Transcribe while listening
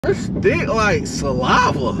It's thick like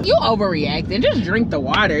saliva. You overreacting. Just drink the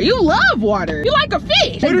water. You love water. You like a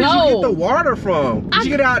fish. Where did you get the water from? Did you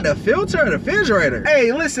get it out the filter or the refrigerator?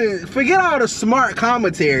 Hey, listen, forget all the smart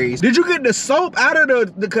commentaries. Did you get the soap out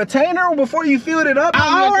of the container before you filled it up?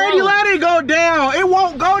 I already let it go down. It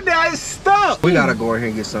won't go down. It's stuck. We gotta go ahead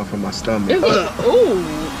and get something from my stomach. Ooh,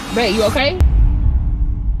 babe, you okay?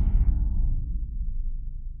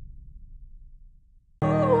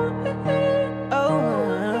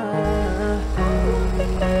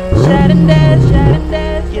 Shad and dance,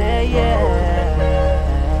 yeah, yeah.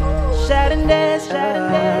 Shad and dance,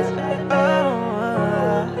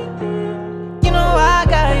 oh. You know I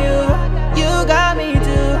got you, you got me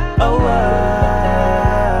too, oh.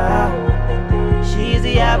 She's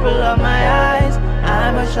the apple of my eyes,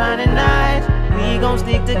 I'm a shining knight. We gon'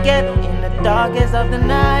 stick together in the darkest of the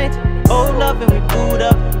night. Old love and we boot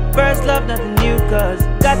up, first love nothing new, cause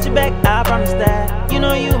got your back, I promise that. You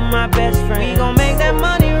know you my best friend. We gon' make that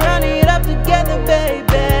money, run it up together, baby.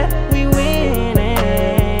 We winning.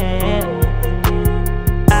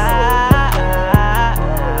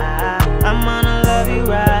 I'm gonna love you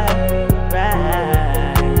right,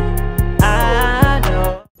 I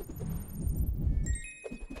know.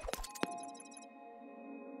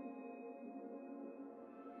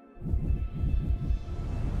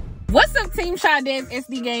 What's up, Team Shad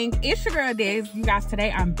SD gang? It's your girl Des. You guys, today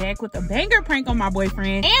I'm back with a banger prank on my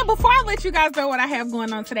boyfriend. And before I let you guys know what I have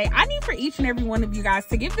going on today, I need for each and every one of you guys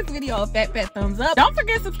to give this video a fat thumbs up. Don't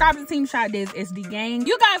forget to subscribe to Team Shad SD gang.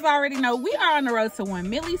 You guys already know we are on the road to 1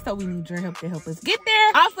 milli, so we need your help to help us get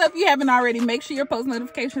there. Also, if you haven't already, make sure your post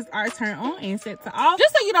notifications are turned on and set to off,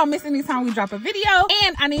 just so you don't miss any time we drop a video.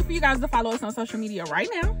 And I need for you guys to follow us on social media right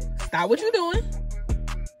now. Stop what you're doing.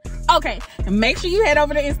 Okay, and make sure you head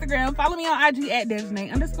over to Instagram. Follow me on IG at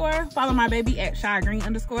Desjanae_. Follow my baby at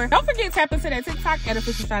ShyGreen_. Don't forget, tap into that TikTok at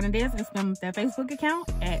Official Shad and Des, and spam that Facebook account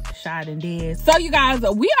at Shad and Des. So you guys,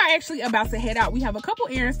 we are actually about to head out. We have a couple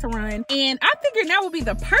errands to run, and I figured now would be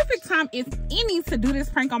the perfect time, if any, to do this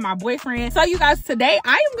prank on my boyfriend. So you guys, today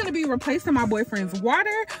I am going to be replacing my boyfriend's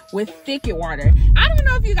water with THICKEST water. I don't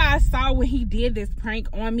know if you guys saw when he did this prank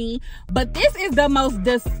on me, but this is the most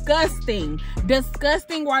disgusting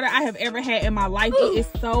water I have ever had in my life. It is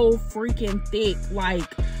so freaking thick. Like,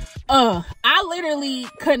 I literally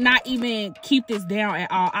could not even keep this down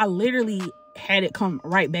at all. I literally had it come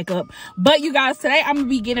right back up. But you guys, today I'm gonna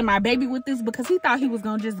be getting my baby with this because he thought he was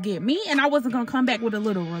gonna just get me and I wasn't gonna come back with a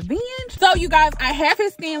little revenge. So you guys, I have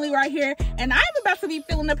his Stanley right here, and I'm about to be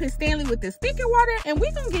filling up his Stanley with this THICKEST water, and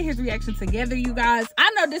we're gonna get his reaction together. You guys,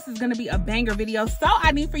 I know this is gonna be a banger video, so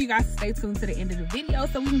I need for you guys to stay tuned to the end of the video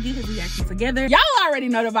so we can get his reaction together. Y'all already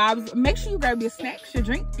know the vibes. Make sure you grab your snacks, your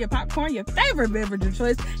drink, your popcorn, your favorite beverage of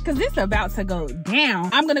choice, because it's about to go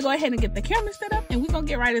down. I'm gonna go ahead and get the camera set up, and we're gonna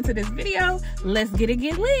get right into this video. Let's get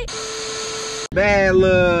lit. Bad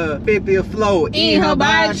love, 50 afloat, eat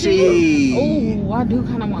hibachi. Oh, I do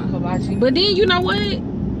kind of want hibachi. But then, you know what?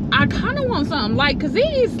 I kind of want something light, because it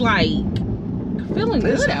is like feeling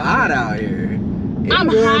good out. It's hot out here.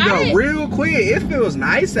 It's warmed up real quick. It feels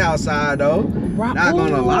nice outside though. Not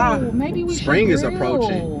gonna lie. Maybe we Spring is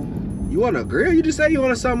approaching. You want to grill? You just say you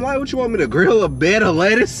want something light. What you want me to grill? A bed of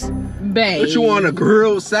lettuce? Babe. What you want, a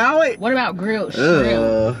grilled salad? What about grilled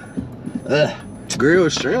shrimp?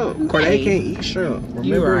 Grilled shrimp. Corday can't eat shrimp.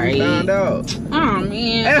 Remember right. We found out. Oh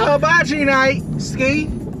man. Hey, hibachi night, Ski.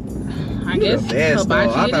 I guess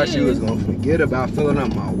hibachi. I thought she was gonna forget about filling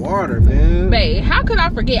up my water, man. Babe, how could I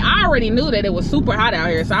forget? I already knew that it was super hot out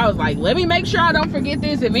here, so I was like, let me make sure I don't forget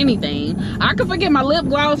this. If anything, I could forget my lip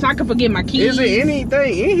gloss. I could forget my keys. Is there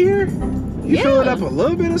anything in here? You filled up a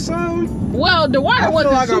little bit of something? Well, the water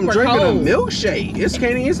wasn't super cold. I feel like I'm drinking a milkshake.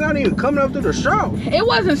 It's not even coming up through the straw. It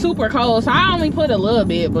wasn't super cold, so I only put a little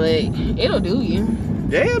bit, but it'll do you.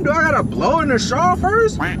 Damn, do I gotta blow in the straw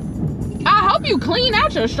first? I hope you clean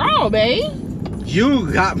out your straw, babe.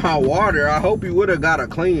 You got my water. I hope you would have got a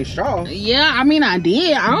clean straw. Yeah, I mean, I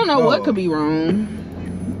did. I don't know what could be wrong.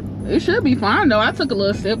 It should be fine, though. I took a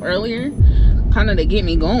little sip earlier, kind of to get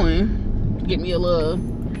me going. Get me a little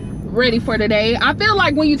ready for the day. I feel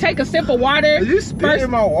like when you take a sip of water. Did you spit in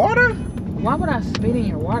my water? Why would I spit in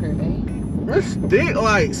your water, babe? It's thick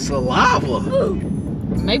like saliva.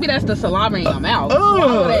 Maybe that's the saliva in your mouth.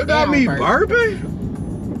 It got me burping.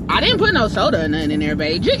 I didn't put no soda or nothing in there,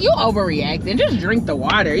 babe. You overreacting. Just drink the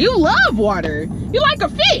water. You love water. You like a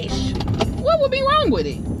fish. What would be wrong with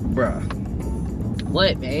it? Bruh.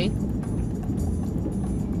 What, babe?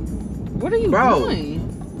 What are you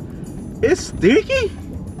doing? It's sticky?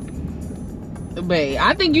 Babe,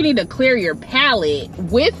 I think you need to clear your palate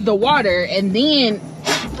with the water and then...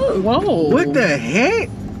 Whoa. What the heck?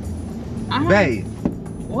 Babe.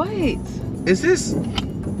 What? Is this?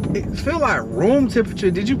 It feel like room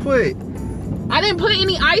temperature. Did you put? I didn't put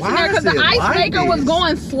any ice in there because the ice like maker was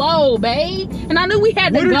going slow, babe. And I knew we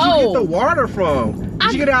had to go. Where did you get the water from?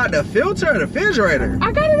 Did you get it out the filter or the refrigerator?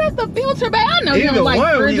 I got it out the filter, babe. I know you don't like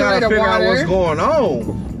refrigerator you gotta figure water. out what's going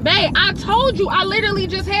on. Babe, I told you, I literally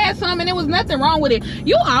just had some and there was nothing wrong with it.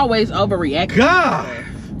 You always overreact. God.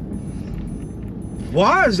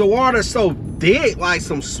 Why is the water so thick, like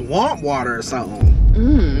some swamp water or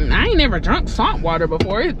something? I ain't never drunk swamp water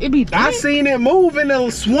before. It be thick. I seen it move in the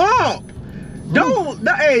swamp.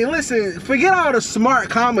 Hey, listen, forget all the smart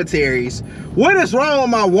commentaries. What is wrong with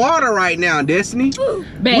my water right now, Destiny?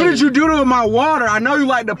 Babe. What did you do to my water? I know you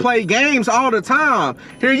like to play games all the time.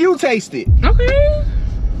 Here, you taste it. Okay.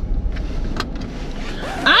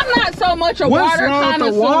 I'm not so much a water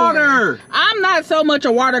connoisseur. I'm not so much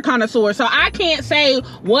a water connoisseur, so I can't say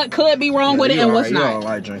what could be wrong with it and what's not. You don't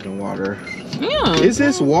like drinking water. Yeah. Is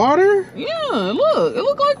this water? Yeah, look. It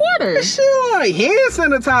look like water. This shit like hand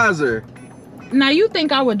sanitizer. Now you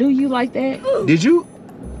think I would do you like that? Did you?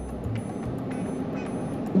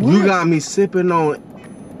 What? You got me sipping on.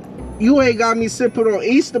 You ain't got me sipping on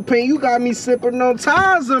Easter paint. You got me sipping on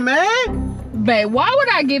Taza, man. Babe, why would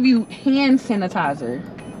I give you hand sanitizer?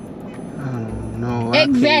 No,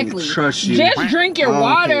 exactly. I can't trust you. Just drink your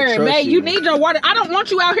water, babe. You need your water. I don't want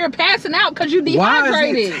you out here passing out because you dehydrated.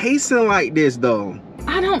 Why is it tasting like this though?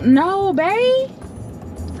 I don't know, babe.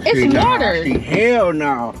 It's water. Hell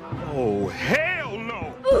no. Oh, hell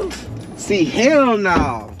no. See, hell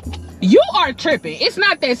no. You are tripping. It's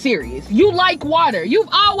not that serious. You like water. You've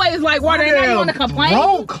always liked water, and now you want to complain?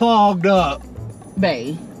 Throat clogged up.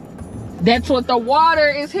 Babe, that's what the water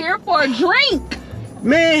is here for. Drink.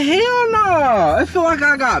 Man, hell no. I feel like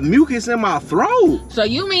I got mucus in my throat. So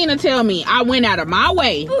you mean to tell me I went out of my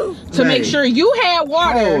way to make sure you had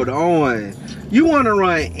water? Hold on. You want to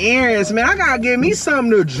run errands, man. I got to give me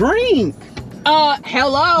something to drink.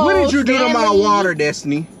 Hello, what did you do to my water,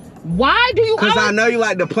 Destiny? Why do you? Because I know you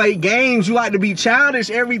like to play games. You like to be childish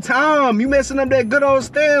every time. You messing up that good old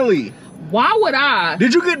Stanley. Why would I?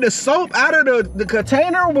 Did you get the soap out of the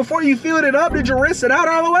container before you filled it up? Did you rinse it out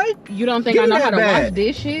all the way? You don't think I know how to wash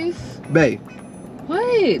dishes? Babe.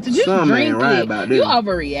 What? Just drink right it. About this. You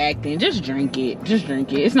overreacting. Just drink it. Just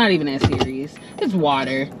drink it. It's not even that serious. It's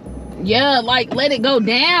water. Yeah, like let it go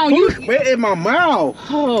down. You spit in my mouth.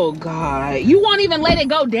 Oh God. You won't even let it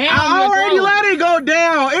go down. I already let it go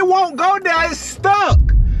down. It won't go down. It's stuck.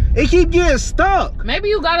 It keep getting stuck. Maybe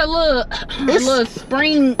you got a little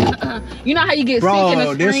spring. You know how you get sick in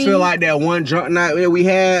the spring? Bro, this feel like that one drunk night that we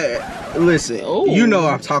had. Listen, you know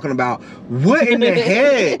what I'm talking about. What in the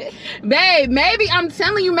head? Babe, maybe I'm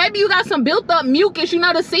telling you, maybe you got some built up mucus. You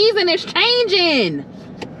know the season is changing.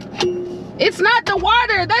 It's not the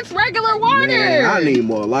water. That's regular water. Man, I need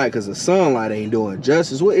more light because the sunlight ain't doing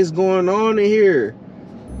justice. What is going on in here?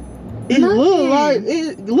 It look like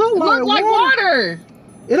water.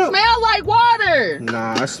 It smell like water.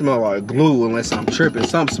 Nah, I smell like glue unless I'm tripping.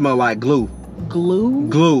 Some smell like glue. Glue?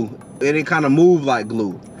 Glue. And it kind of move like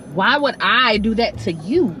glue. Why would I do that to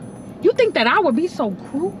you? You think that I would be so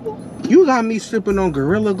cruel? You got me sipping on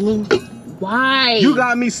Gorilla Glue. Why? You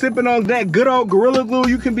got me sipping on that good old Gorilla Glue.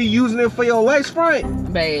 You can be using it for your lace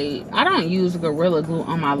front. Babe, I don't use Gorilla Glue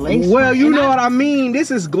on my lace front. Well, you know what I mean. This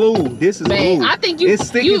is glue. This is glue. I think it's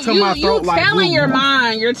sticking to my throat like glue.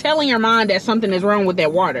 You're telling your mind that something is wrong with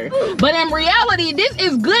that water. But in reality, this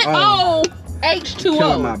is good old H2O.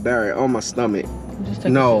 Killing my berry on my stomach.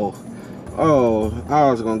 No. Oh, I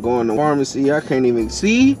was gonna go in the pharmacy. I can't even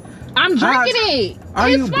see. I'm drinking it. Are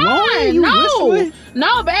you blowing? You whistling?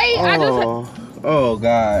 No, babe. Oh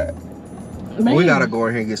God. Man. We gotta go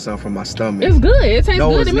in here and get something from my stomach. It's good. It tastes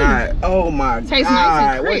good to me. No, it's not. Oh my God. Tastes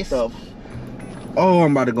nice and crisp.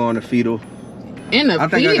 I'm about to go in the fetal. In the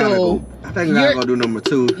fetal? I think I gotta go do number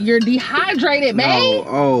 2. You're dehydrated, babe. No.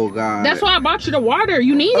 Oh God. That's why I bought you the water.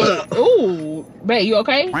 You need it. Ooh. Babe, you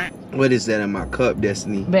okay? What is that in my cup,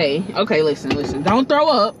 Destiny? Babe, okay, listen. Don't throw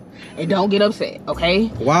up and don't get upset, okay?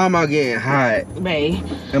 Why am I getting hot? Babe.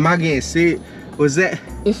 Am I getting sick? Was that?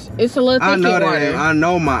 It's a little thick water. I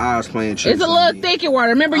know my eyes playing tricks. It's a little thick water.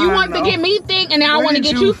 Remember, you wanted to get me thick, and now I want to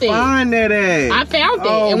get you thick. Where did you find that at? I found it,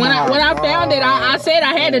 and when I found it, I said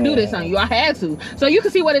I had to do this on you. I had to, so you can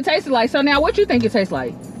see what it tasted like. So now, what you think it tastes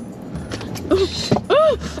like?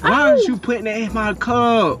 Why aren't you putting that in my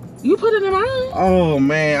cup? You put it in mine? Oh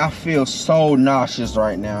man, I feel so nauseous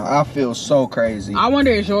right now. I feel so crazy. I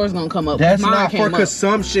wonder if yours gonna come up. That's not for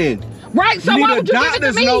consumption. Right, so why would you give it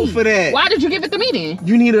to me? Note for that. Why did you give it to me then?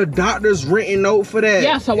 You need a doctor's written note for that.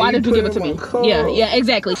 Yeah, so why did you give it to me? Yeah,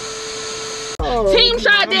 exactly. Team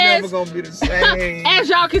Shad Des, never gonna be the same. as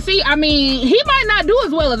y'all can see, I mean, he might not do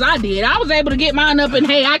as well as I did. I was able to get mine up, and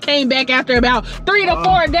hey, I came back after about 3 to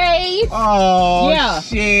 4 days. Oh, yeah,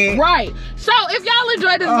 shit. Right. So if y'all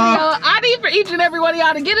enjoyed this video, I need for each and every one of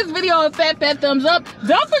y'all to get this video a fat thumbs up.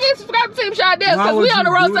 Don't forget to subscribe to Team Shad because we on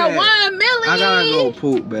the road to 1 million. I gotta go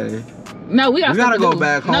poop, babe. No, we gotta go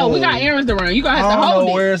back home. No, we got errands to run. You gonna have to hold it. I don't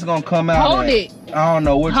know where it's gonna come out. Hold it. I don't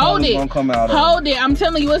know which one it's gonna come out of. Hold it. I'm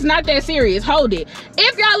telling you, it's not that serious. Hold it.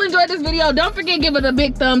 If y'all enjoyed this video, don't forget to give it a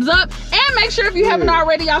big thumbs up. And make sure if you haven't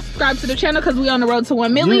already, y'all subscribe to the channel because we on the road to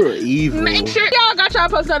 1 million. You're evil. Make sure y'all got y'all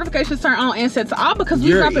post notifications turned on and set to all because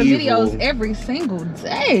we dropping videos every single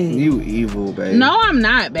day. You evil, babe. No, I'm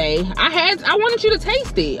not, babe. I wanted you to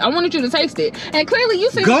taste it. I wanted you to taste it. And clearly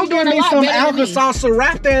you seem go to be doing get a me lot some better than me. Alka-Seltzer,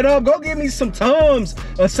 wrap that up. Go get me some Tums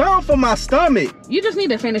or something for my stomach. You just need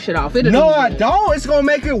to finish it off. No, I don't. It's gonna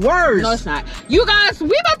make it worse. No, it's not. You guys,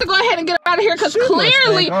 we about to go ahead and get out of here because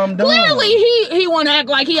clearly he want to act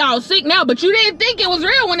like he all sick now, but you didn't think it was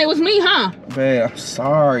real when it was me, huh? Babe, I'm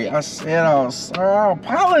sorry. I said I was sorry. I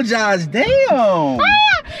apologize. Damn.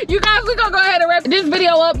 You guys, we gonna go ahead and wrap this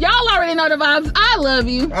video up. Y'all already know the vibes. I love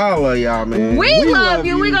you. I love y'all, man. We love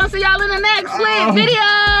you. We gonna see y'all in the next video.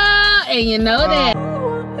 And you know that.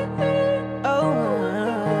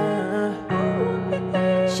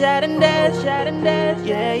 Shad and Des,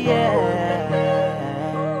 yeah, yeah.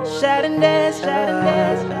 Shad and Des,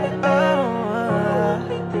 oh.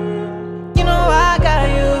 You know I got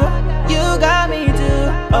you got me too,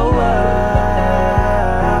 oh.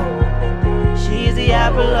 She's the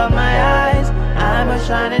apple of my eyes, I'm a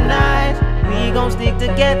shining light. We gon' stick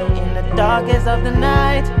together in the darkest of the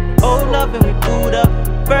night. Old love and we boot up,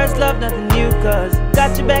 first love nothing new, cause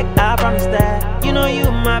got your back, I promise that. You know you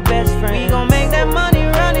my best friend. We gon' make that money,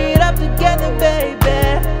 run it up together, baby.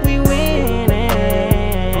 We winning.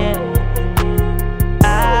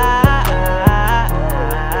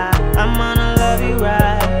 I'm gonna love you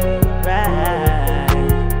right.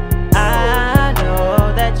 I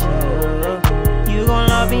know that you gon'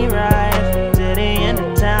 love me right till the end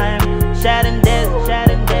of time. Shad and Des, Shad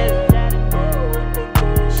and Des,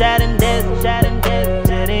 Shad and Des, Shad and